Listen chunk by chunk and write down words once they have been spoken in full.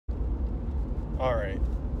Alright,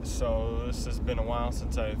 so this has been a while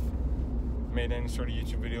since I've made any sort of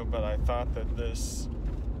YouTube video, but I thought that this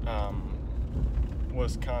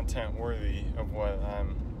was content worthy of what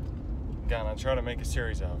I'm gonna try to make a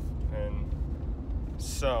series of. And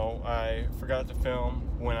so I forgot to film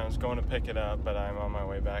when I was going to pick it up, but I'm on my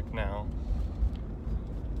way back now.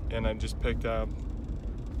 And I just picked up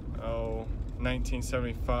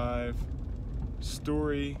 1975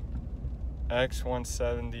 Steury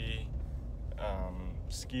X170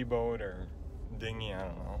 ski boat or dinghy, I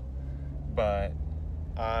don't know, but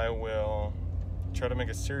I will try to make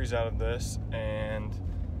a series out of this and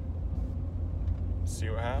see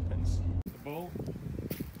what happens. The boat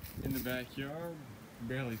in the backyard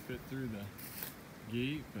barely fit through the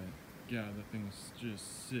gate, but God, the thing is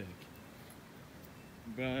just sick.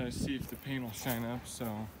 But see if the paint will shine up,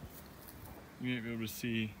 so you may be able to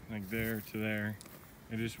see like there to there.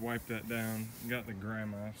 I just wiped that down, got the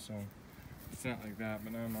grime off, so it's not like that.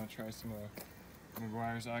 But now I'm gonna try some of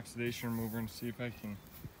McGuire's oxidation remover and see if I can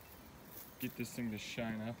get this thing to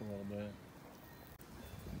shine up a little bit.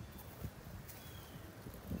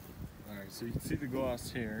 Alright, so you can see the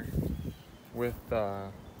gloss here with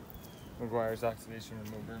McGuire's oxidation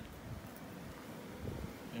remover,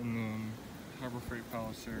 and then Harbor Freight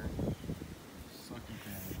polisher, sucking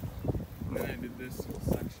pad. And then I did this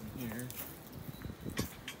section here,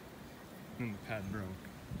 and the pad broke.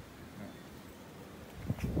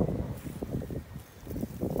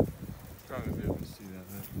 Probably be able to see that.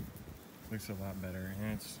 That looks a lot better,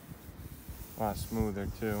 and it's a lot smoother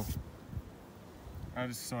too. I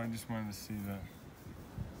just wanted to see that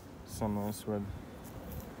some of this would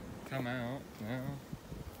come out now.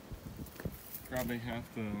 Probably have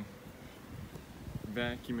to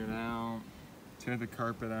vacuum it out, tear the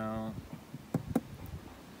carpet out.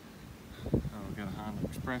 Oh, got a Honda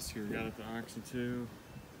Express here, got it to auction too.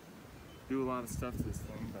 Do a lot of stuff to this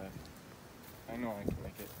thing, but I know I can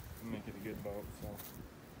make it a good boat, so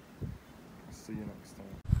I'll see you next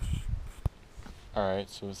time. Alright,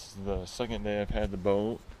 so this is the second day I've had the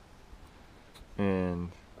boat, and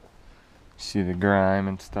you see the grime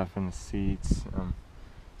and stuff in the seats.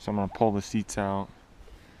 So I'm gonna pull the seats out,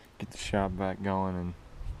 get the shop back going, and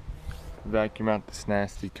vacuum out this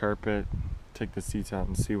nasty carpet, take the seats out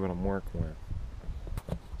and see what I'm working with.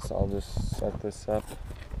 So I'll just set this up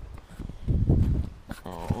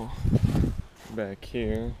back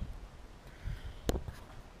here,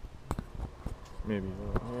 maybe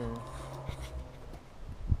over here,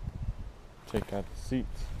 take out the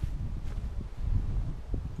seats.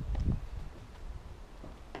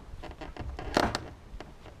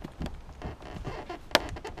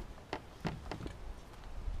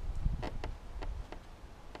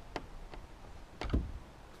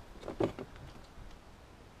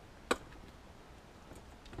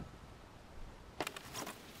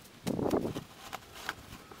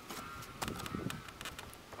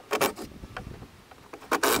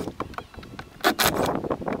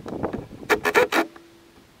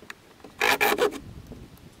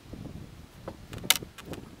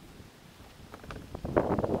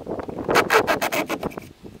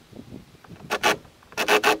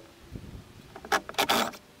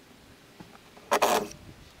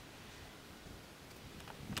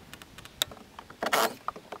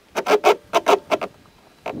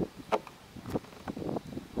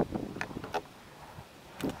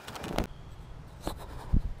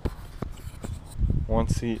 One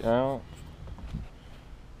seat out,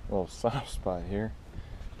 a little soft spot here.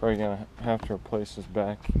 Probably gonna have to replace this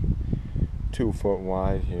back 2 foot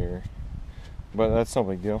wide here, but that's no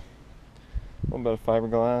big deal. A little bit of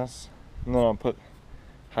fiberglass, and then I'll put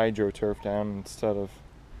hydro turf down instead of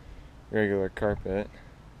regular carpet.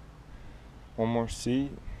 One more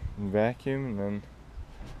seat and vacuum, and then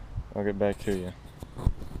I'll get back to you.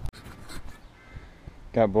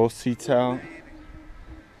 Got both seats out.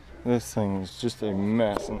 This thing is just a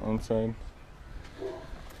mess on the inside,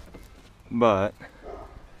 but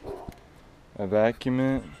I vacuum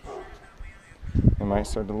it, it might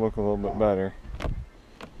start to look a little bit better.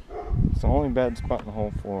 It's the only bad spot in the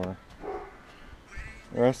whole floor.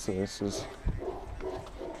 The rest of this is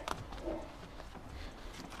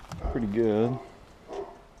pretty good.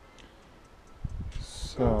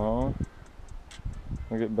 So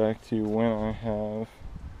I'll get back to you when I have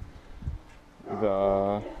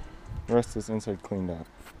the rest of this inside cleaned up.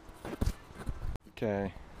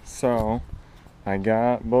 Okay, so I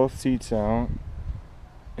got both seats out,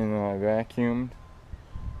 and then I vacuumed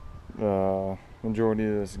the majority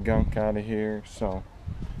of this gunk out of here, so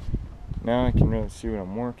now I can really see what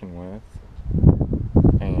I'm working with.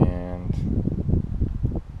 And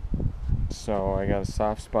so I got a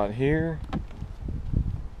soft spot here,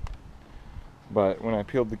 But when I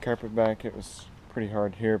peeled the carpet back, it was pretty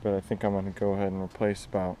hard here, but I think I'm going to go ahead and replace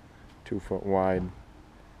about 2 foot wide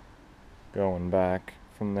going back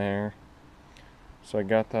from there. So I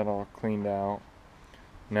got that all cleaned out.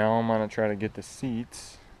 Now I'm going to try to get the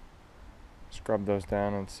seats, scrub those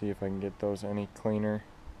down and see if I can get those any cleaner.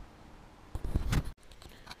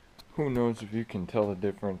 Who knows if you can tell the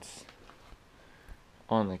difference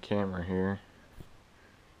on the camera here,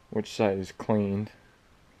 which side is cleaned,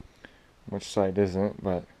 which side isn't,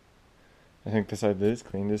 but I think the side that is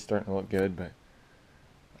cleaned is starting to look good, but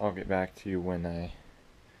I'll get back to you when I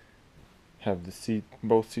have the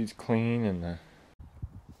both seats clean. And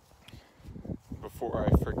before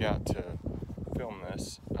I forgot to film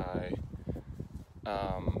this, I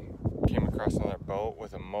came across another boat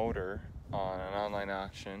with a motor on an online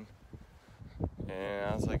auction, and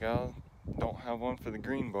I was like, I don't have one for the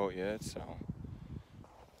green boat yet, so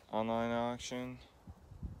online auction,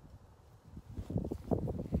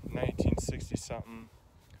 1960 something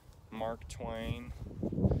Mark Twain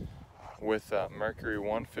with Mercury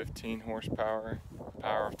 115 horsepower,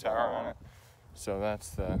 power of tower on it. So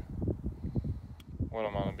that's what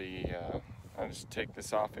I'm gonna be. I'll just take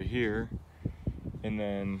this off of here and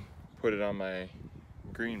then put it on my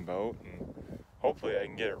green boat, and hopefully I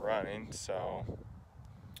can get it running. So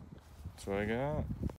that's what I got.